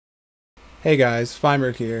Hey guys,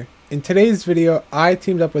 Fimer here. In today's video, I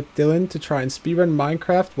teamed up with Dylan to try and speedrun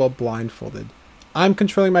Minecraft while blindfolded. I'm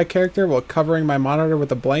controlling my character while covering my monitor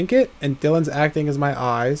with a blanket, and Dylan's acting as my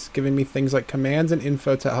eyes, giving me things like commands and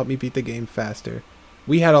info to help me beat the game faster.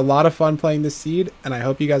 We had a lot of fun playing this seed, and I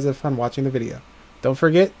hope you guys have fun watching the video. Don't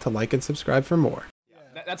forget to like and subscribe for more.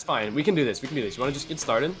 That's fine. We can do this. You want to just get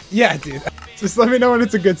started? Yeah, dude. Just let me know when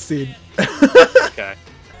it's a good seed. Okay.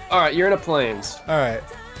 Alright, you're in a plains. Alright.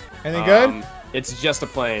 Anything good? It's just a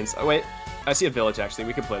plains. Oh, wait. I see a village, actually.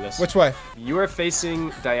 We could play this. Which way? You are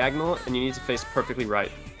facing diagonal, and you need to face perfectly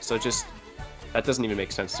right. So just... That doesn't even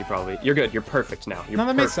make sense to you, probably. You're good. You're perfect now. You're No,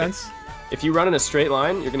 that makes perfect. sense. If you run in a straight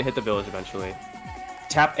line, you're going to hit the village eventually.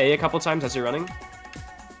 Tap A a couple times as you're running.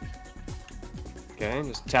 Okay,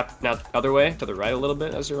 just tap now other way, to the right a little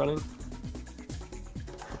bit as you're running.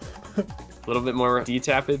 A little bit more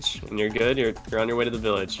D-tappage, and you're good. You're on your way to the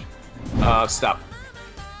village. Stop.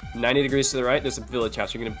 90 degrees to the right, there's a village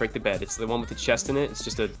house. You're gonna break the bed. It's the one with the chest in it. It's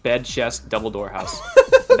just a bed, chest, double door house.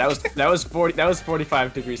 that was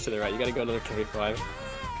 45 degrees to the right. You gotta go another 45.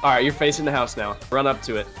 All right, you're facing the house now. Run up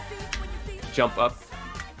to it. Jump up.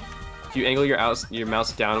 If you angle your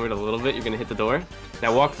mouse downward a little bit, you're gonna hit the door.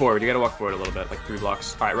 Now walk forward. You gotta walk forward a little bit, like 3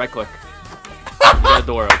 blocks. All right, right click. You got a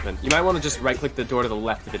door open. You might want to just right click the door to the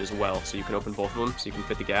left of it as well, so you can open both of them, so you can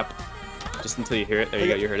fit the gap. Just until you hear it. There you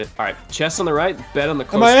go, you heard it. Alright, chest on the right, bed on the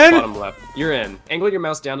close bottom left. You're in. Angle your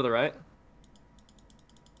mouse down to the right.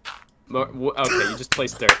 Okay, you just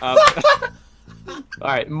placed dirt.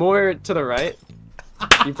 Alright, more to the right.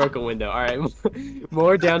 You broke a window. Alright,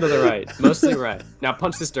 more down to the right. Mostly right. Now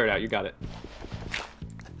punch this dirt out, you got it.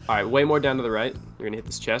 Alright, way more down to the right. You're gonna hit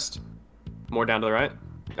this chest. More down to the right.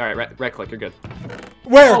 Alright, right click, you're good.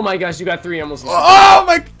 Where? Oh my gosh, you got 3 emeralds. Oh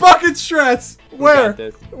my bucket shreds! Where?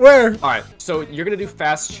 Where? Alright, so you're gonna do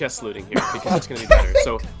fast chest looting here because it's gonna be better.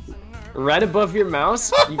 So right above your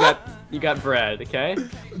mouse, you got bread, okay?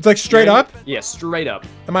 It's like straight up? Yeah, straight up.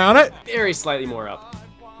 Am I on it? Very slightly more up.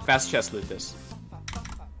 Fast chest loot this.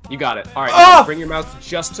 You got it. Alright, bring your mouse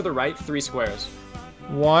just to the right, 3 squares.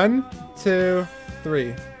 1, 2,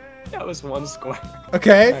 3. That was 1 square.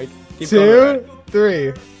 Okay. Right, 2,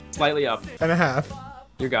 3. Slightly up. And a half.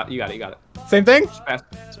 You got it. Same thing? Fast,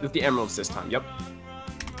 with the emeralds this time, yep.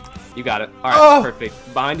 You got it. Alright,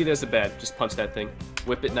 perfect. Behind you there's a bed. Just punch that thing.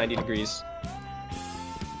 Whip it 90 degrees.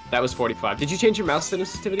 That was 45. Did you change your mouse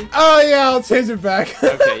sensitivity? Oh yeah, I'll change it back.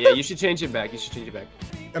 Okay, yeah, you should change it back.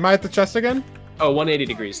 Am I at the chest again? Oh, 180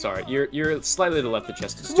 degrees, sorry. You're slightly to the left of the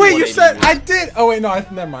chest. Just wait, you said degrees. I did! Oh wait, no,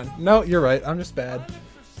 never mind. No, you're right. I'm just bad.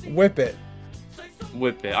 Whip it.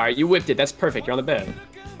 Whip it. Alright, you whipped it. That's perfect. You're on the bed.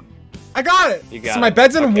 I got it! You got so my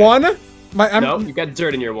bed's in 1? No, you got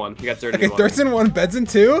dirt in your 1. You got dirt in your 1. Okay, dirt's in 1, bed's in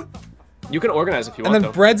 2? You can organize if you want, And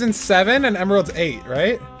then bread's in 7 and emerald's 8,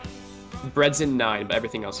 right? Bread's in 9, but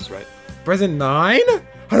everything else is right. Bread's in 9?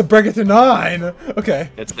 How to break it to 9? Okay.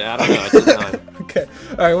 I don't know, it's in 9. Okay.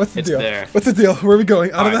 Alright, what's the deal? There. What's the deal? Where are we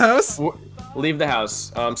going? Out of the house? Leave the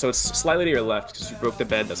house. So it's slightly to your left, because you broke the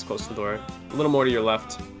bed that's close to the door. A little more to your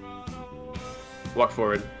left. Walk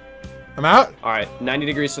forward. I'm out? Alright, 90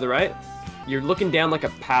 degrees to the right. You're looking down like a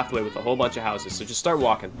pathway with a whole bunch of houses, so just start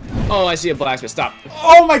walking. Oh, I see a blacksmith. Stop.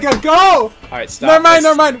 Oh my god, go! Alright, stop.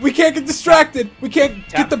 Never mind. We can't get distracted. We can't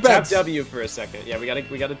get the beds. Tap W for a second. Yeah, we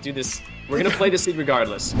gotta do this. We're gonna play this seed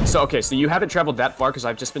regardless. So, okay, so you haven't traveled that far because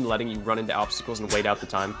I've just been letting you run into obstacles and wait out the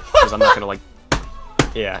time. Because I'm not gonna, like...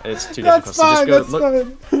 Yeah, it's too difficult. Fine, so just go,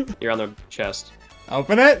 that's fine. You're on the chest.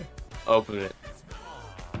 Open it. Open it.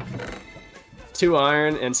 2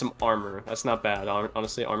 iron and some armor. That's not bad.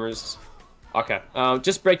 Honestly, armor's... Okay.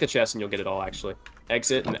 Just break the chest and you'll get it all, actually.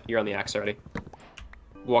 Exit, and you're on the axe already.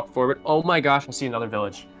 Walk forward. Oh my gosh, I see another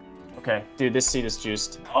village. Okay, dude, this seed is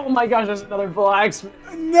juiced. Oh my gosh, there's another blacksmith.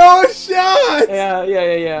 No shot!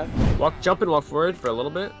 Yeah. Jump and walk forward for a little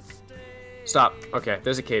bit. Stop. Okay,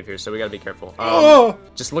 there's a cave here, so we gotta be careful.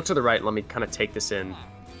 Just look to the right and let me kind of take this in.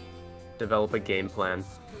 Develop a game plan.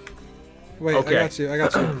 Wait, okay. I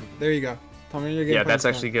got you. There you go. Tell me your game plan. Yeah, that's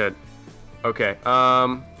actually good. Okay,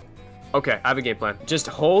 okay, I have a game plan. Just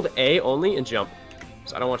hold A only and jump.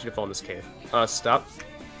 So I don't want you to fall in this cave. Stop.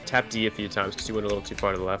 Tap D a few times because you went a little too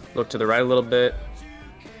far to the left. Look to the right a little bit.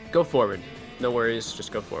 Go forward. No worries,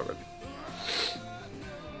 just go forward.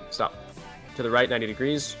 Stop. To the right, 90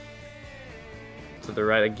 degrees. To the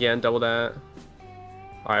right again, double that.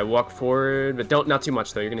 Alright, walk forward, but not too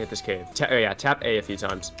much though, you're gonna hit this cave. Tap A a few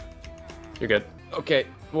times. You're good. Okay,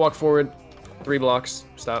 walk forward. 3 blocks.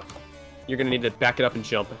 Stop. You're gonna need to back it up and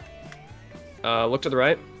jump. Look to the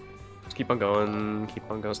right. Just keep on going.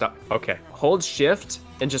 Stop. Okay. Hold shift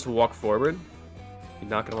and just walk forward. You're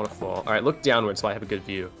not gonna want to fall. All right, look downward so I have a good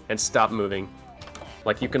view, and stop moving.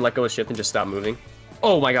 Like you can let go of shift and just stop moving.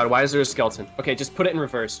 Oh my god, why is there a skeleton? Okay, just put it in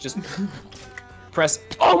reverse. Just press.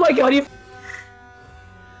 Oh my god, you.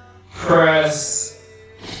 Press.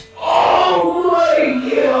 Oh my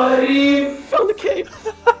god, he found the cave.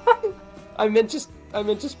 I meant just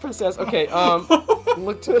press S. Okay,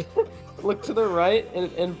 look to the right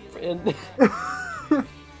and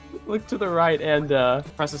look to the right and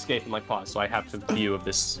press escape and like pause so I have the view of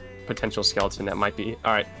this potential skeleton that might be.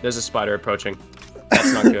 All right, there's a spider approaching.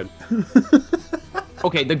 That's not good.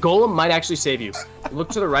 Okay, the golem might actually save you. Look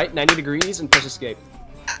to the right, 90 degrees, and press escape.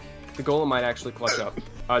 The golem might actually clutch up.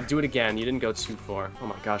 Do it again. You didn't go too far. Oh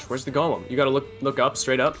my gosh, where's the golem? You gotta look up,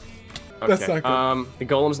 straight up. Okay. That's not good. The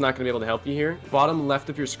golem's not gonna be able to help you here. Bottom left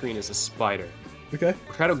of your screen is a spider. Okay.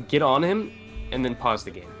 Try to get on him, and then pause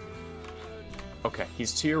the game. Okay,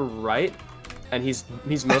 he's to your right, and he's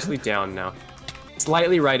mostly down now.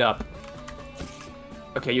 Slightly right up.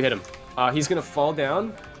 Okay, you hit him. He's gonna fall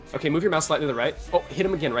down. Okay, move your mouse slightly to the right. Oh, hit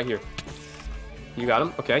him again right here. You got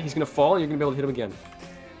him? Okay, he's gonna fall, and you're gonna be able to hit him again.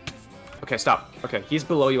 Okay, stop. Okay, he's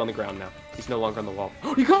below you on the ground now. He's no longer on the wall.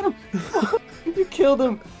 Oh, you got him! You killed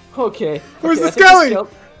him! Okay. Where's okay, the skeleton?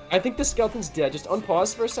 I think the skeleton's dead. Just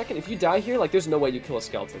unpause for a second. If you die here, like, there's no way you kill a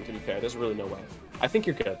skeleton, to be fair. There's really no way. I think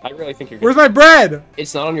you're good. I really think you're good. Where's my bread?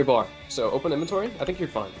 It's not on your bar. So open inventory. I think you're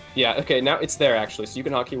fine. Yeah, okay, now it's there, actually, so you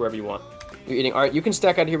can hotkey wherever you want. You're eating. All right, you can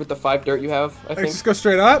stack out here with the 5 dirt you have, I think. Just go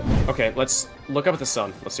straight up? Okay, let's look up at the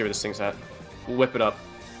sun. Let's see where this thing's at. Whip it up.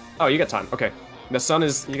 Oh, you got time. Okay. The sun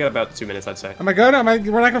is... You got about 2 minutes, I'd say. Am I good?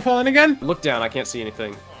 We're not gonna fall in again? Look down. I can't see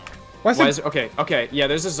anything. Why is it... Okay. Yeah,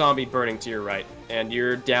 there's a zombie burning to your right. And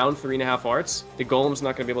you're down 3.5 arts. The golem's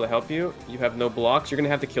not going to be able to help you. You have no blocks. You're going to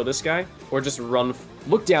have to kill this guy. Or just run...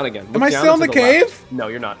 Look down again. Am I still in the cave? Left. No,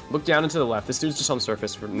 you're not. Look down into the left. This dude's just on the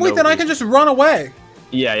surface for no Wait, then I can just run away.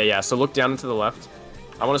 Yeah. So look down into the left.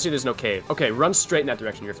 I want to see there's no cave. Okay, run straight in that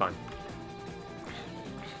direction. You're fine.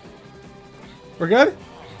 We're good?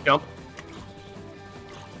 Jump.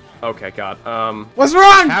 Okay, God. What's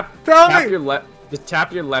wrong? Tap your left. Just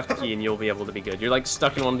tap your left key and you'll be able to be good. You're like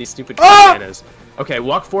stuck in one of these stupid bananas. Okay,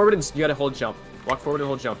 walk forward and you gotta hold jump. Walk forward and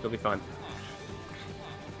hold jump. You'll be fine.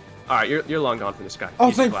 All right, you're long gone from this guy.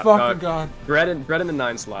 Oh, thank fucking God. Bread in the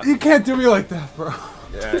 9 slot. You can't do me like that, bro.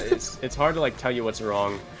 Yeah, it's hard to like tell you what's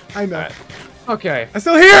wrong. I know. Right. Okay. I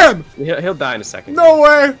still hear him. He'll die in a second. No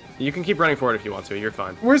way. You can keep running forward if you want to. You're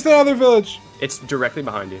fine. Where's the other village? It's directly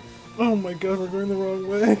behind you. Oh my God, we're going the wrong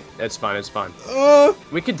way. It's fine.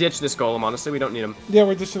 We could ditch this golem, honestly. We don't need him. Yeah,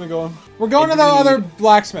 we're just gonna go. We're going to the other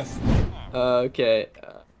blacksmith. Okay.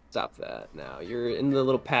 Stop that now. You're in the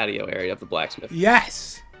little patio area of the blacksmith.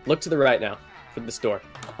 Yes. Look to the right now for this door.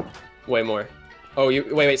 Way more. Oh,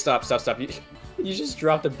 wait, stop. You just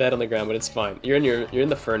dropped a bed on the ground, but it's fine. You're in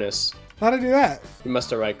the furnace. How'd I do that? You must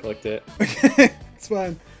have right-clicked it. Okay, it's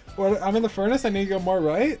fine. What, I'm in the furnace? I need to go more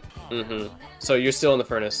right? Mm-hmm. So you're still in the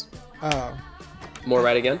furnace. Oh. More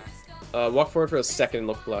right again. Walk forward for a second and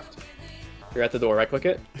look left. You're at the door. Right-click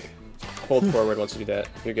it. Hold forward once you do that.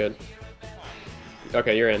 You're good.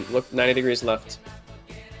 Okay, you're in. Look 90 degrees left.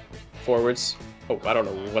 Forwards. Oh, I don't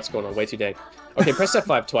know what's going on. Way too dang. Okay, press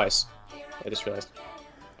F5 twice. I just realized.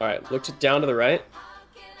 Alright, look down to the right.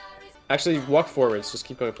 Actually, walk forwards. Just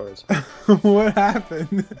keep going forwards. What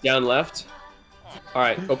happened? Down left.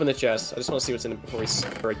 Alright, open the chest. I just want to see what's in it before we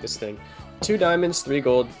break this thing. 2 diamonds, 3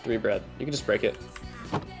 gold, 3 bread. You can just break it.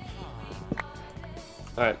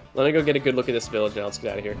 Alright, let me go get a good look at this village now. Let's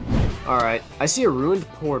get out of here. Alright, I see a ruined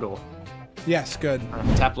portal. Yes, good.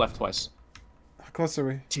 Tap left twice. How close are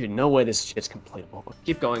we? Dude, no way this shit's completable.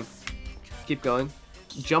 Keep going. Keep going.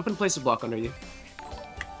 Jump and place a block under you.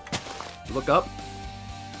 Look up.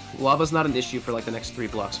 Lava's not an issue for like the next 3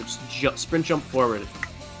 blocks, so just sprint jump forward.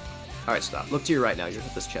 Alright, stop. Look to your right now. You'll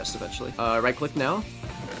hit this chest eventually. Right click now.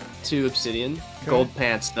 To obsidian. Okay. Gold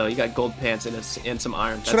pants, though. You got gold pants and some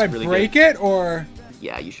iron. That's should I really break good. it, or...?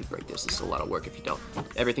 Yeah, you should break this. This is a lot of work if you don't.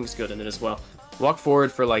 Everything's good in it as well. Walk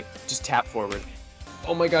forward for, like, just tap forward.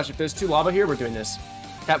 Oh my gosh, if there's 2 lava here, we're doing this.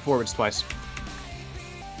 Tap forwards twice.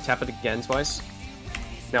 Tap it again twice.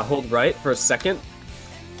 Now hold right for a second.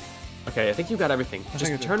 Okay, I think you got everything.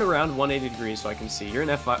 Just turn around 180 degrees so I can see. You're in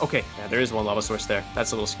F5. Okay, yeah, there is 1 lava source there.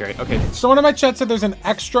 That's a little scary. Okay. Someone in my chat said there's an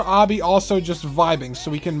extra obby also just vibing, so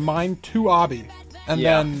we can mine 2 obby. And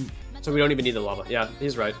then... So we don't even need the lava. Yeah,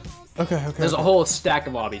 he's right. Okay. There's a whole stack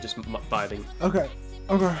of obby just vibing. Okay.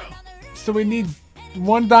 So we need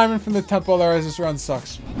 1 diamond from the temple, otherwise this run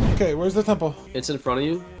sucks. Okay, where's the temple? It's in front of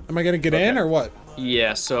you. Am I gonna get in, or what?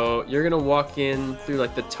 Yeah, so you're gonna walk in through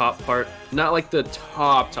like the top part, not like the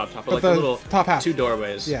top, but like the little top half. 2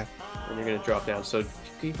 doorways. Yeah. and you're gonna drop down. So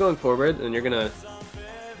keep going forward, and you're gonna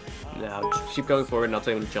now keep going forward, and I'll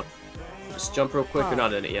tell you when to jump. Just jump real quick. You're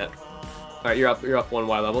not in it yet. All right, you're up 1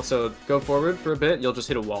 Y level. So go forward for a bit. You'll just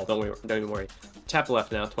hit a wall. Don't even worry. Tap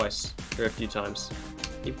left now twice or a few times.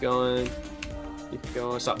 Keep going. Keep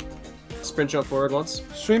going. Stop. Sprint jump forward once.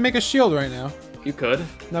 Should we make a shield right now? You could.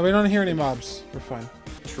 No, we don't hear any mobs. We're fine.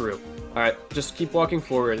 True. All right, just keep walking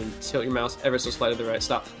forward and tilt your mouse ever so slightly to the right.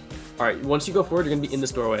 Stop. All right, once you go forward, you're gonna be in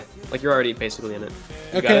this doorway. Like you're already basically in it.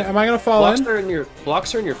 You okay, am I gonna fall in?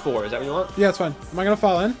 Blocks are in your 4. Is that what you want? Yeah, it's fine. Am I gonna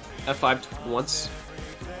fall in? F5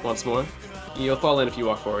 once more. You'll fall in if you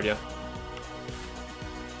walk forward, yeah.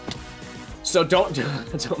 So don't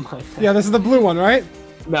mind that. Yeah, this is the blue one, right?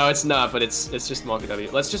 No, it's not, but it's just monkey W.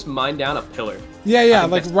 Let's just mine down a pillar. Yeah,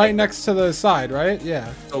 like right next to the side, right?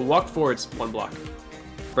 Yeah. So walk forwards 1 block.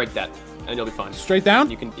 Break that, and you'll be fine. Straight down?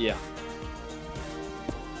 You can, yeah.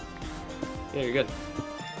 Yeah, you're good.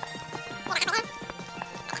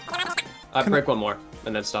 Break 1 more,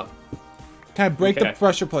 and then stop. Can I break the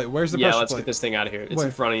pressure plate? Where's the pressure plate? Yeah, let's get this thing out of here. It's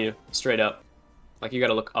in front of you, straight up. Like, you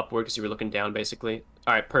gotta look upward because you were looking down, basically.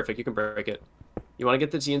 Alright, perfect. You can break it. You want to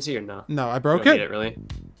get the TNC or no? No, I broke you it? Need it, really?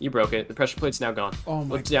 You broke it. The pressure plate's now gone. Oh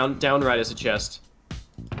my Look down right as a chest.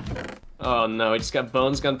 Oh no, we just got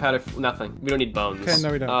bones, gunpowder, nothing. We don't need bones. Okay,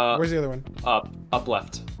 no we don't. Where's the other one? Up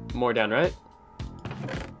left. More down right.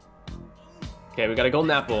 Okay, we got a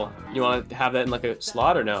golden apple. You want to have that in like a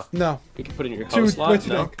slot or no? No. We can put it in your hoe slot.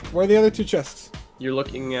 No. Where are the other 2 chests? You're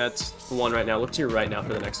looking at 1 right now. Look to your right now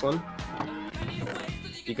for the next one.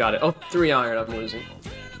 You got it. Oh, 3 iron. I'm losing.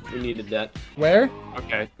 We needed that. Where?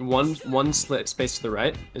 Okay, one slit space to the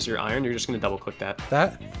right is your iron. You're just gonna double click that.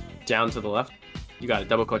 That? Down to the left. You got it.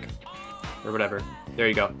 Double click. Or whatever. There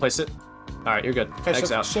you go. Place it. Alright, you're good. Okay,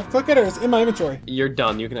 X out. Shift click it or it's in my inventory? You're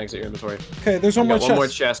done. You can exit your inventory. Okay, there's one more chest. One more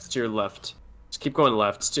chest to your left. Just keep going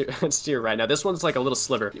left. It's to your right. Now, this one's like a little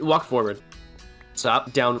sliver. Walk forward.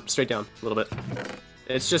 Stop. Down. Straight down. A little bit.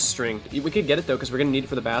 It's just string. We could get it, though, because we're going to need it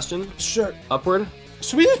for the bastion. Sure. Upward.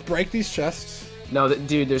 Should we just break these chests? No,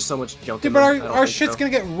 dude, there's so much junk in them. Dude, but our shit's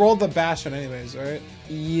gonna get rolled to bastion anyways, alright?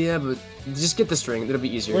 Yeah, but just get the string. It'll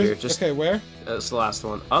be easier here. Just, okay, where? That's the last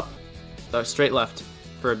one. Up. Straight left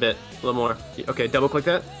for a bit. A little more. Okay, double click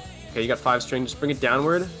that. Okay, you got 5 string. Just bring it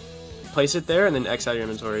downward. Place it there, and then X out your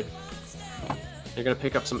inventory. You're gonna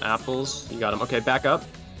pick up some apples. You got them. Okay, back up.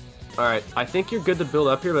 Alright, I think you're good to build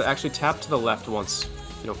up here, but actually tap to the left once.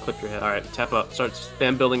 You don't clip your head. Alright, tap up. Start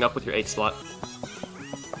spam building up with your 8 slot.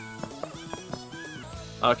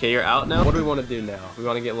 Okay, you're out now. What do we want to do now? We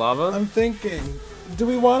want to get lava? I'm thinking, do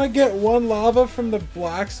we want to get 1 lava from the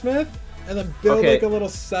blacksmith and then build like a little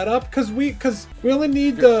setup? Cause we only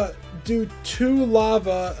need to do 2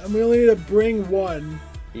 lava and we only need to bring 1.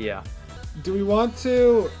 Yeah. Do we want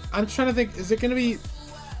to? I'm trying to think. Is it gonna be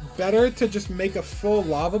better to just make a full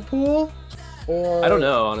lava pool, or I don't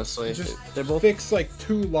know, honestly. Just they're both fix like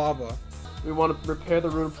 2 lava. We want to repair the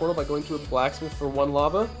ruined portal by going to a blacksmith for 1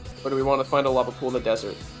 lava, or do we want to find a lava pool in the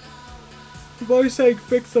desert? I'm always saying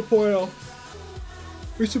fix the portal.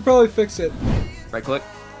 We should probably fix it. Right click.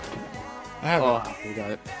 I have it. We got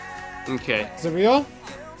it. Okay. Is it real?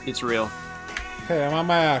 It's real. Okay, I'm on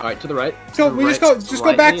my act. Alright, to the right. So we just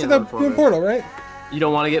go back to the ruined portal, right? You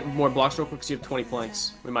don't want to get more blocks real quick because you have 20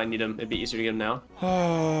 planks. We might need them. It'd be easier to get them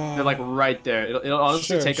now. They're like right there. It'll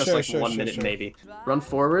honestly take us like 1 minute maybe. Run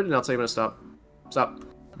forward and I'll tell you when to stop. Stop.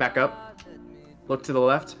 Back up. Look to the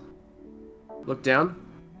left. Look down.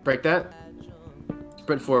 Break that.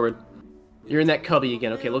 Sprint forward. You're in that cubby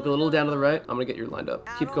again. Okay, look a little down to the right. I'm gonna get you lined up.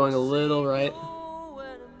 Keep going a little right.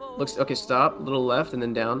 Looks okay. Stop. A little left and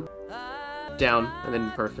then down. Down and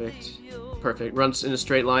then perfect. Perfect. Runs in a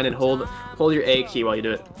straight line and hold your A key while you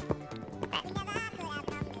do it.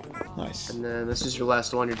 Nice. And then this is your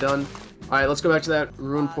last one. You're done. All right, let's go back to that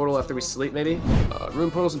ruined portal after we sleep, maybe.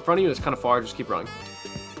 Ruined portal's in front of you. It's kind of far. Just keep running.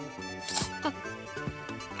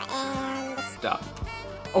 Stop.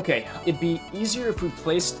 Okay, it'd be easier if we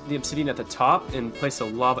placed the obsidian at the top and placed the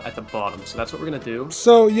lava at the bottom. So that's what we're gonna do.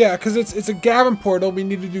 So yeah, because it's a Gavin portal, we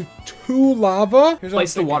need to do 2 lava.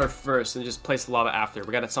 Place the water first and just place the lava after.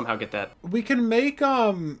 We gotta somehow get that. We can make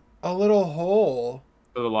a little hole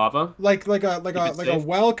for the lava, like a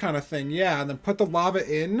well kind of thing, yeah, and then put the lava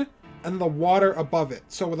in and the water above it.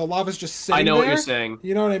 So when the lava's just sitting I know there, what you're saying.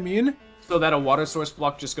 You know what I mean? So that a water source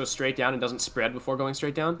block just goes straight down and doesn't spread before going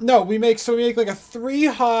straight down? No, we make like a 3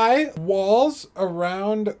 high walls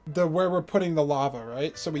around where we're putting the lava,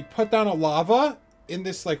 right? So we put down a lava in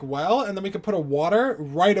this like well, and then we can put a water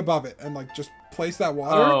right above it and like just place that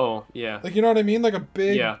water. Oh, yeah. Like, you know what I mean? Like a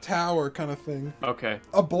big tower kind of thing. Okay.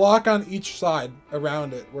 A block on each side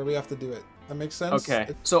around it where we have to do it. That makes sense. Okay,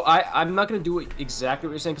 so I'm not gonna do exactly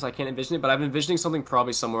what you're saying because I can't envision it, but I'm envisioning something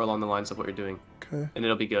probably somewhere along the lines of what you're doing. Okay. And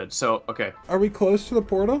it'll be good. So, okay. Are we close to the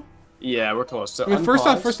portal? Yeah, we're close. So Wait, first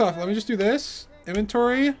off, let me just do this.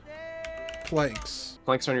 Inventory, planks.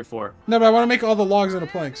 Planks on your floor. No, but I want to make all the logs into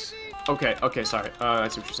planks. Okay, sorry. I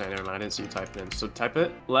see what you're saying. Never mind. I didn't see you type it in. So type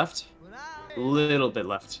it left, little bit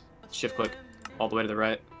left. Shift click, all the way to the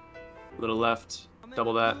right. Little left,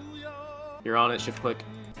 double that. You're on it. Shift click.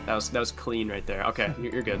 That was clean right there. Okay,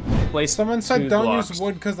 you're good. Place. Someone said don't blocks. use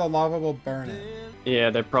wood because the lava will burn it. Yeah,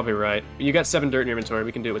 they're probably right. You got 7 dirt in your inventory.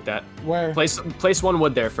 We can do it with that. Where? Place 1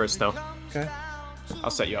 wood there first, though. Okay. I'll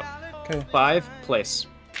set you up. Okay. 5, place.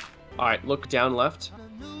 All right, look down left.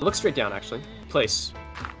 Look straight down, actually. Place.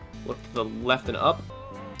 Look to the left and up.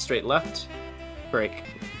 Straight left. Break.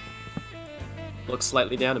 Look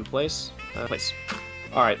slightly down and place. Place.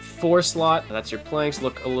 All right, 4 slot. That's your planks.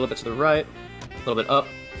 Look a little bit to the right. A little bit up.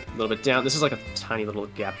 A little bit down. This is like a tiny little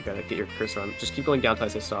gap you gotta get your cursor on. Just keep going down until I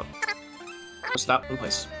say stop. Stop and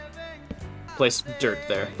place. Place dirt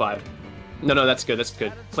there. 5. No, that's good. That's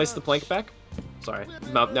good. Place the plank back. Sorry.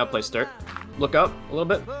 Now place dirt. Look up a little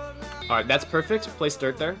bit. All right, that's perfect. Place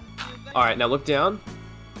dirt there. All right, now look down.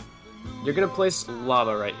 You're gonna place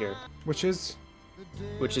lava right here, Which is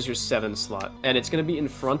your 7 slot, and it's gonna be in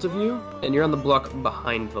front of you, and you're on the block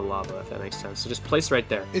behind the lava, if that makes sense. So just place right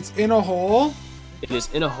there. it's in a hole. It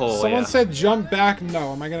is in a hole. Someone yeah. said jump back.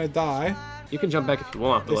 No, am I gonna die? You can jump back if you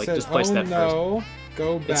want, but They like said, just place oh, that no,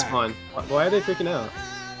 go first. back. It's fine. Why are they freaking out?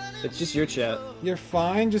 It's just your chat. You're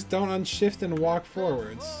fine. Just don't unshift and walk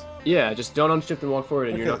forwards. Yeah, just don't unshift and walk forward,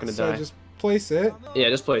 and you're not gonna die. Just place it. Yeah,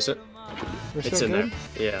 just place it. We're It's still in good?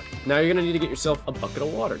 there. Yeah. Now you're gonna need to get yourself a bucket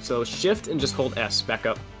of water. So shift and just hold S. Back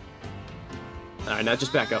up. Alright, now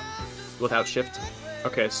just back up. Without shift.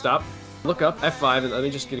 Okay, stop. Look up, F5, and let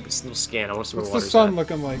me just get this little scan. I want to see where What's the water's sun at.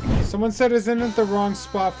 looking like? Someone said isn't it the wrong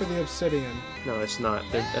spot for the obsidian? No, it's not.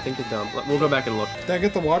 I think they're dumb. We'll go back and look. Did I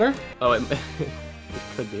get the water? Oh, it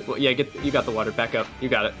could be. Well, yeah, you got the water. Back up. You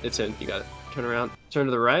got it. It's in. You got it. Turn around. Turn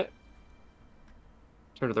to the right.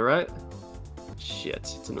 Turn to the right. Shit,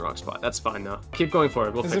 it's in the wrong spot. That's fine though. Keep going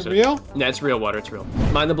forward. We'll fix it. Is it real? Yeah, it's real water. It's real.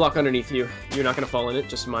 Mind the block underneath you. You're not gonna fall in it.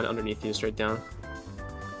 Just mine underneath you, straight down.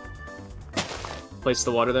 Place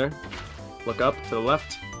the water there. Look up to the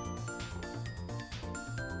left.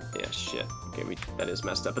 Yeah, shit. Okay, that is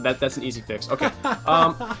messed up, but that's an easy fix. Okay.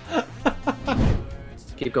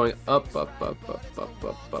 Keep going up.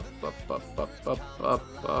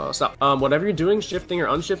 Stop. Whatever you're doing, shifting or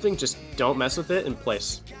unshifting, just don't mess with it and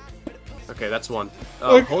place. Okay, that's 1.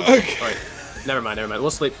 Okay. Alright. Never mind. We'll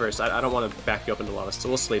sleep first. I don't want to back you up into lava, so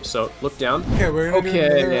we'll sleep. So, look down. Okay, we're gonna do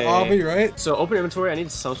another obby, right? So, open your inventory. I need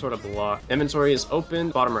some sort of block. Inventory is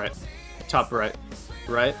open. Bottom right. Top right.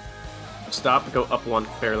 Right. Stop. Go up 1.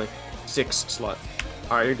 Barely. 6 slot.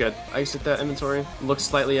 Alright, you're good. Exit that inventory. Look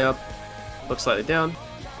slightly up. Look slightly down.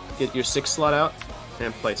 Get your 6 slot out.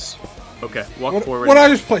 And place. Okay. Walk forward. What I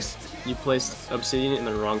just placed? You placed obsidian in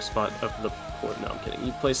the wrong spot of the port. No, I'm kidding.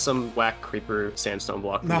 You placed some whack creeper sandstone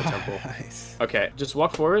block in the temple. Nice. Okay, just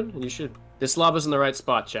walk forward and you should. This lava's in the right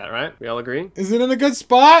spot, chat, right? We all agree? Is it in a good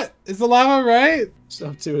spot? Is the lava right? It's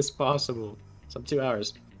up to as possible. It's up 2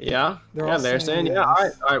 hours. Yeah? They're saying yeah.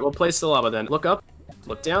 Alright, we'll place the lava then. Look up.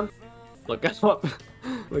 Look down. Look up.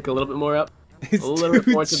 Look a little bit more up. It's a little bit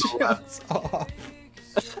more to the left. Off.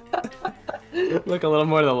 Look a little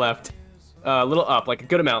more to the left. A little up, like a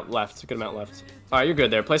good amount left. A good amount left. Alright, you're good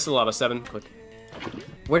there. Place the lava. 7. Click.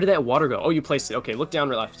 Where did that water go? Oh, you placed it. Okay, look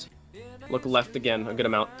down or left. Look left again. A good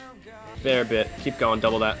amount. Fair bit. Keep going.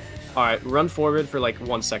 Double that. Alright, run forward for like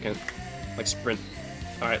 1 second. Like sprint.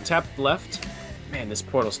 Alright, tap left. Man, this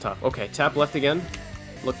portal's tough. Okay, tap left again.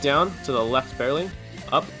 Look down to the left barely.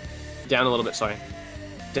 Up. Down a little bit, sorry.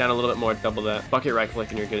 Down a little bit more. Double that. Bucket right click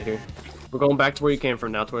and you're good here. We're going back to where you came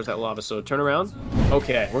from now, towards that lava. So turn around.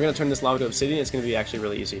 Okay, we're gonna turn this lava to obsidian. It's gonna be actually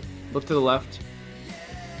really easy. Look to the left.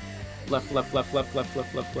 Left.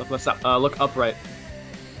 Stop. Look upright.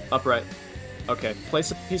 Upright. Okay.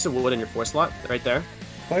 Place a piece of wood in your 4 slot. Right there.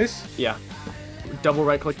 Place? Yeah. Double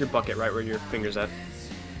right click your bucket right where your finger's at.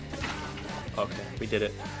 Okay, we did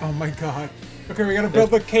it. Oh my god. Okay, we gotta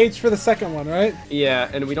build the cage for the second one, right? Yeah,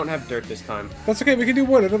 and we don't have dirt this time. That's okay, we can do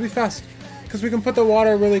wood. It'll be fast. Because we can put the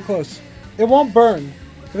water really close. It won't burn.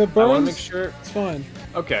 If it burns, I want to make sure. It's fine.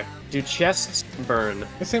 Okay. Do chests burn?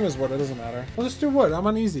 The same as wood, it doesn't matter. We'll just do wood. I'm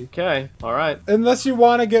on easy. Okay, alright. Unless you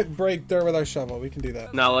want to break dirt with our shovel, we can do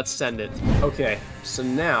that. Now let's send it. Okay, so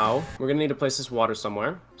now we're gonna need to place this water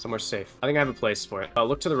somewhere safe. I think I have a place for it.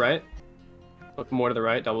 Look to the right. Look more to the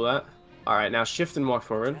right, double that. Alright, now shift and walk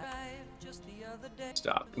forward.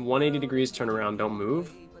 Stop. 180 degrees, turn around, don't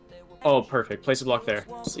move. Oh, perfect. Place a block there.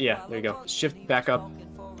 So, yeah, there you go. Shift back up.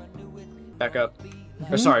 Back up.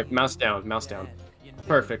 Or sorry, mouse down. Mouse down.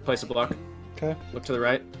 Perfect. Place a block. Okay. Look to the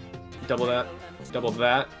right. Double that. Double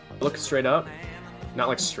that. Look straight up. Not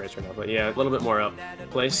like straight up, but yeah, a little bit more up.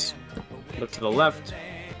 Place. Look to the left.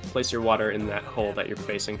 Place your water in that hole that you're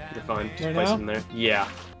facing. You're fine. Just Right place now? it in there. Yeah.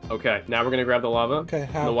 Okay, now we're gonna grab the lava. Okay,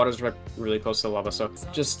 how? The water's really close to the lava, so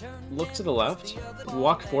just look to the left,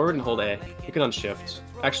 walk forward and hold A. You can unshift.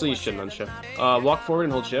 Actually, you shouldn't unshift. Walk forward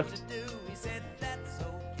and hold shift.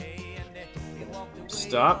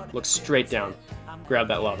 Stop. Look straight down. Grab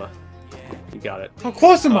that lava. You got it. How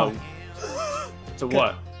close am I? To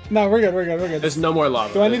what? No, we're good, we're good, we're good. There's no more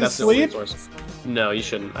lava. Do I need to That's the only sleep? source. No, you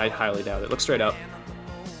shouldn't. I highly doubt it. Look straight up.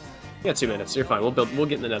 You got 2 minutes. You're fine. We'll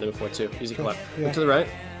get in the nether before 2. Easy collect. Yeah. Look to the right.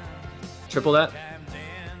 Triple that.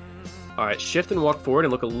 Alright, shift and walk forward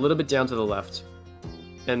and look a little bit down to the left.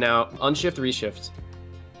 And now unshift, reshift.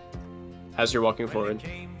 As you're walking forward.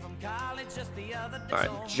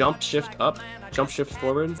 Alright, jump, shift up. Jump, shift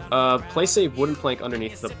forward. Place a wooden plank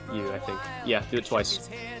underneath you, I think. Yeah, do it twice.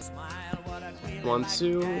 1,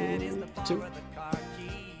 2, 2.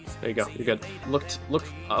 There you go. You're good. Look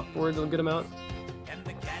upward a good amount.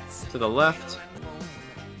 To the left.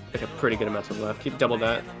 Like a pretty good amount to the left. Keep double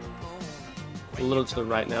that. A little to the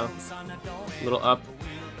right now. A little up.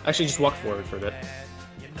 Actually, just walk forward for a bit.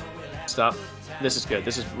 Stop. This is good.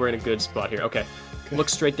 We're in a good spot here. Okay. Look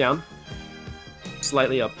straight down.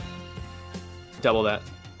 Slightly up. Double that.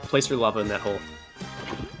 Place your lava in that hole.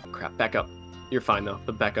 Crap. Back up. You're fine though,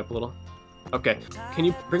 but back up a little. Okay. Can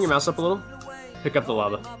you bring your mouse up a little? Pick up the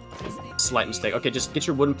lava. Slight mistake. Okay, just get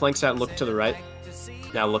your wooden planks out and look to the right.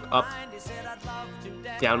 Now look up.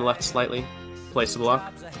 Down left slightly. Place the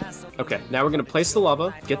block. Okay, now we're gonna place the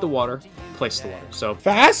lava, get the water, place the water. So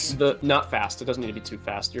Fast? not fast. It doesn't need to be too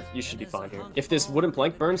fast. You should be fine here. If this wooden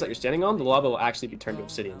plank burns that you're standing on, the lava will actually be turned to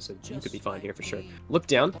obsidian, so you could be fine here for sure. Look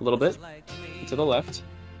down a little bit to the left.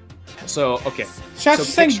 So okay. Chat's so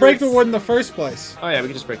saying break the wood in the first place. Oh yeah, we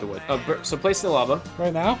can just break the wood. So place the lava.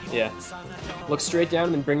 Right now? Yeah. Look straight down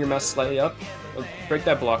and then bring your mouse slightly up. Break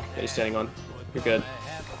that block that you're standing on. You're good.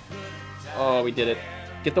 Oh, we did it.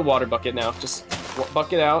 Get the water bucket now. Just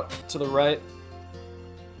bucket out to the right.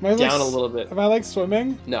 Down a little bit. Am I like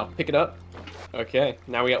swimming? No, pick it up. Okay,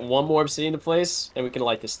 now we got one more obsidian to place, and we can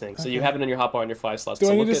light this thing. So you have it in your hotbar in your 5 slots. Do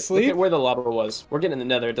so I need to sleep? Look at where the lava was. We're getting in the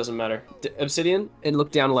nether, it doesn't matter. Obsidian, and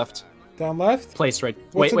look down left. Down left? Place right.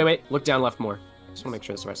 Wait. Look down left more. Just want to make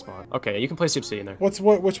sure it's the right spot. Okay, you can place the obsidian there. Which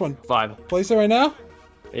one? 5. Place it right now?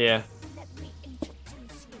 Yeah.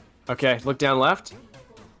 Okay, look down left.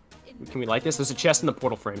 Can we light this? There's a chest in the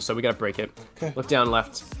portal frame, so we gotta break it. Okay. Look down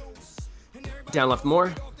left. Down left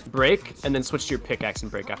more. Break, and then switch to your pickaxe and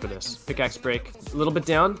break after this. Pickaxe break. A little bit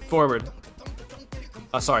down. Forward.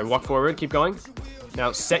 Sorry, walk forward. Keep going.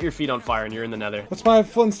 Now set your feet on fire and you're in the nether. What's my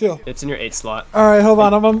flint and steel? It's in your 8 slot. Alright, hold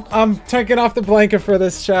on. I'm taking off the blanket for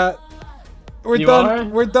this, chat. We're done.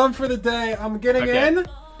 We're done for the day. I'm getting in.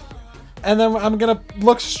 And then I'm gonna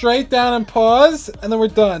look straight down and pause, and then we're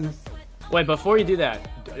done. Wait, before you do that,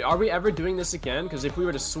 are we ever doing this again? Because if we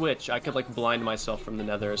were to switch, I could like blind myself from the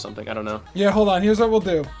nether or something. I don't know. Yeah, hold on. Here's what we'll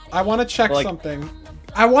do. I want to check something.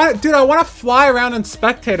 I want to fly around in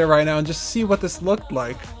spectator right now and just see what this looked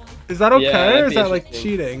like. Is that okay, Yeah, or is that like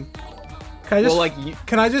cheating? Can I just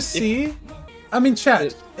can I just see? I mean,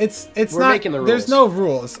 chat. It's we're not. Making the rules. There's no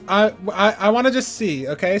rules. I want to just see.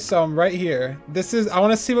 Okay, so I'm right here. I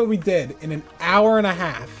want to see what we did in an hour and a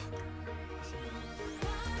half.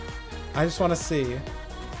 I just want to see.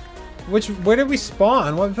 Where did we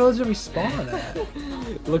spawn? What village did we spawn at?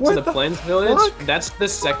 Look to the Plains village. That's the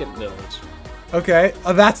second village. Okay,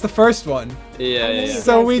 that's the first one. Yeah.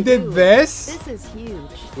 So we did this. This is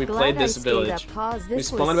huge. We played this village. We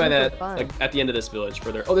spawned by that at the end of this village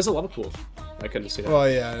further. Oh, there's a lava pool. I couldn't see that. Well,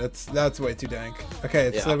 yeah, that's way too dank.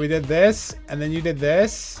 Okay, so we did this, and then you did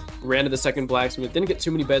this. Ran to the second blacksmith. Didn't get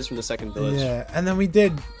too many beds from the second village. Yeah, and then we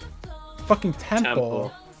did fucking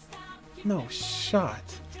temple. No shot.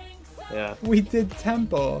 Yeah. We did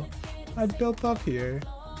temple. I built up here.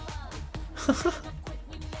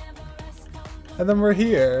 And then we're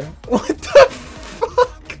here. What the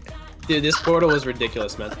fuck? Dude, this portal was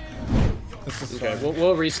ridiculous, man. This is okay,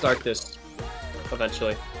 we'll restart this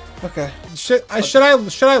eventually. Okay.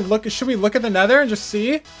 Should we look at the nether and just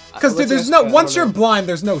see? Because dude, there's once you're blind,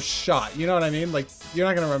 there's no shot. You know what I mean? Like you're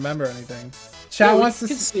not gonna remember anything. Chat wants to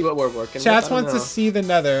see what we're working. Chat wants to see the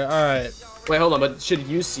nether. All right. Wait, hold on. But should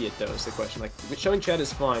you see it though? Is the question. Like showing chat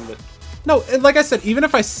is fine, but no. Like I said, even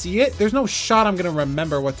if I see it, there's no shot I'm gonna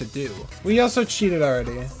remember what to do. We also cheated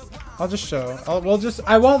already. I'll just show.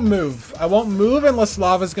 I won't move. I won't move unless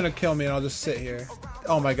lava's gonna kill me, and I'll just sit here.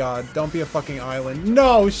 Oh my god, don't be a fucking island.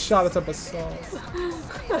 No, shot it's up assault.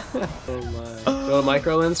 Oh my. Go to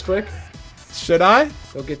micro lens quick. Should I?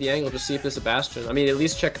 Go get the angle, just see if there's a bastion. I mean, at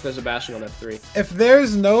least check if there's a bastion on F3. If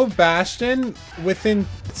there's no bastion within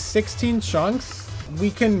 16 chunks, we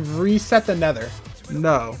can reset the nether.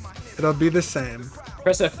 No, it'll be the same.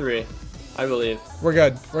 Press F3, I believe. We're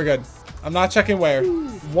good, we're good. I'm not checking where.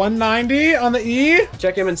 190 on the E?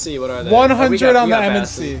 Check M and C, what are they? 100 on the M and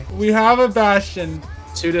C. We have a bastion.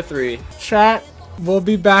 2 to 3. Chat, we'll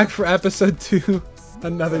be back for episode 2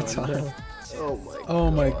 another time. No. Oh my god.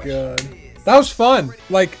 Oh my god. That was fun.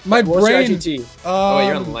 Like, my What's your brain... IGT? Oh wait,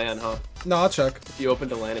 you're on LAN, huh? No, I'll check. If you open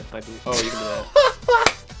to LAN, it might be... Oh, you can do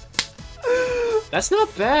that. That's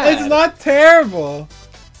not bad. It's not terrible.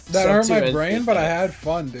 That Sub hurt 2 my and brain, 3. but I had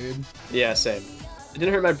fun, dude. Yeah, same. It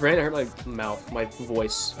didn't hurt my brain, it hurt my mouth, my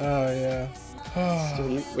voice. Oh, yeah. So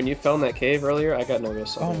when you fell in that cave earlier, I got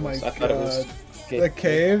nervous. Oh my I god. thought it was The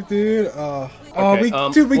cave, dude. Oh,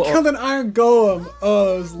 Okay, we killed an iron golem.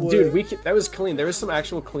 Oh, that was lit. Dude, that was clean. There was some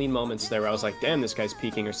actual clean moments there where I was like, damn, this guy's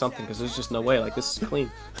peeking or something, because there's just no way. Like, this is clean.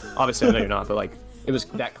 Obviously, I know you're not, but like, it was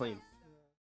that clean.